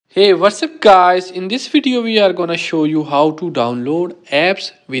Hey, what's up guys? In this video we are gonna show you how to download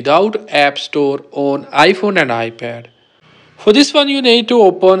apps without App Store on iPhone and iPad. For this one you need to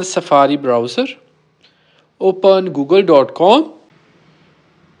open Safari browser, open google.com,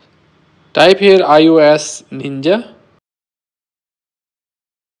 type here iOS Ninja,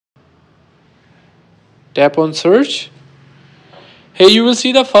 tap on search. Here you will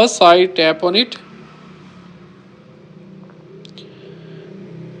see the first site, tap on it.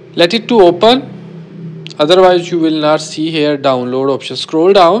 Let it to open, otherwise you will not see here download option.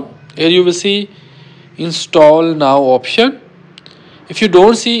 Scroll down, here you will see install now option. If you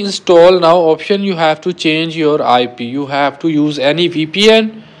don't see install now option, you have to change your IP. You have to use any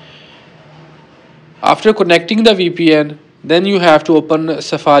VPN. After connecting the VPN, then you have to open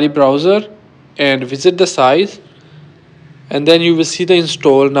Safari browser and visit the site, and then you will see the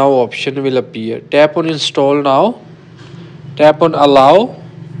install now option will appear. Tap on install now, tap on allow.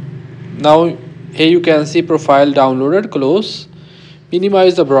 Now here you can see profile downloaded. Close,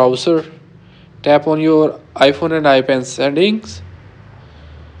 minimize the browser, tap on your iPhone and iPad settings,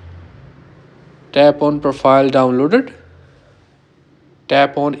 tap on profile downloaded,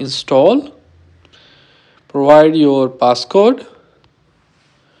 tap on install, provide your passcode,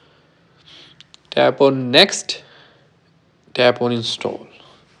 tap on next, tap on install,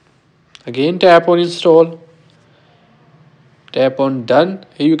 again tap on install, tap on done.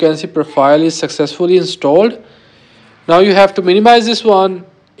 Here you can see profile is successfully installed. Now you have to minimize this one.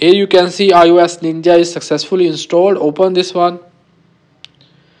 Here you can see iOS Ninja is successfully installed. Open this one.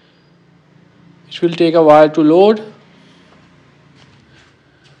 It will take a while to load,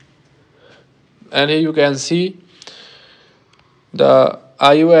 and here you can see the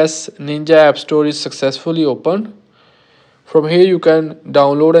iOS Ninja App Store is successfully opened. From here you can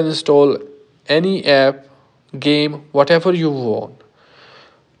download and install any app, game, whatever you want.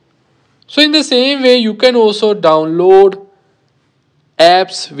 So in the same way you can also download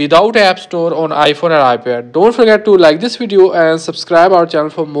apps without App Store on iPhone and iPad. Don't forget to like this video and subscribe our channel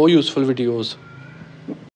for more useful videos.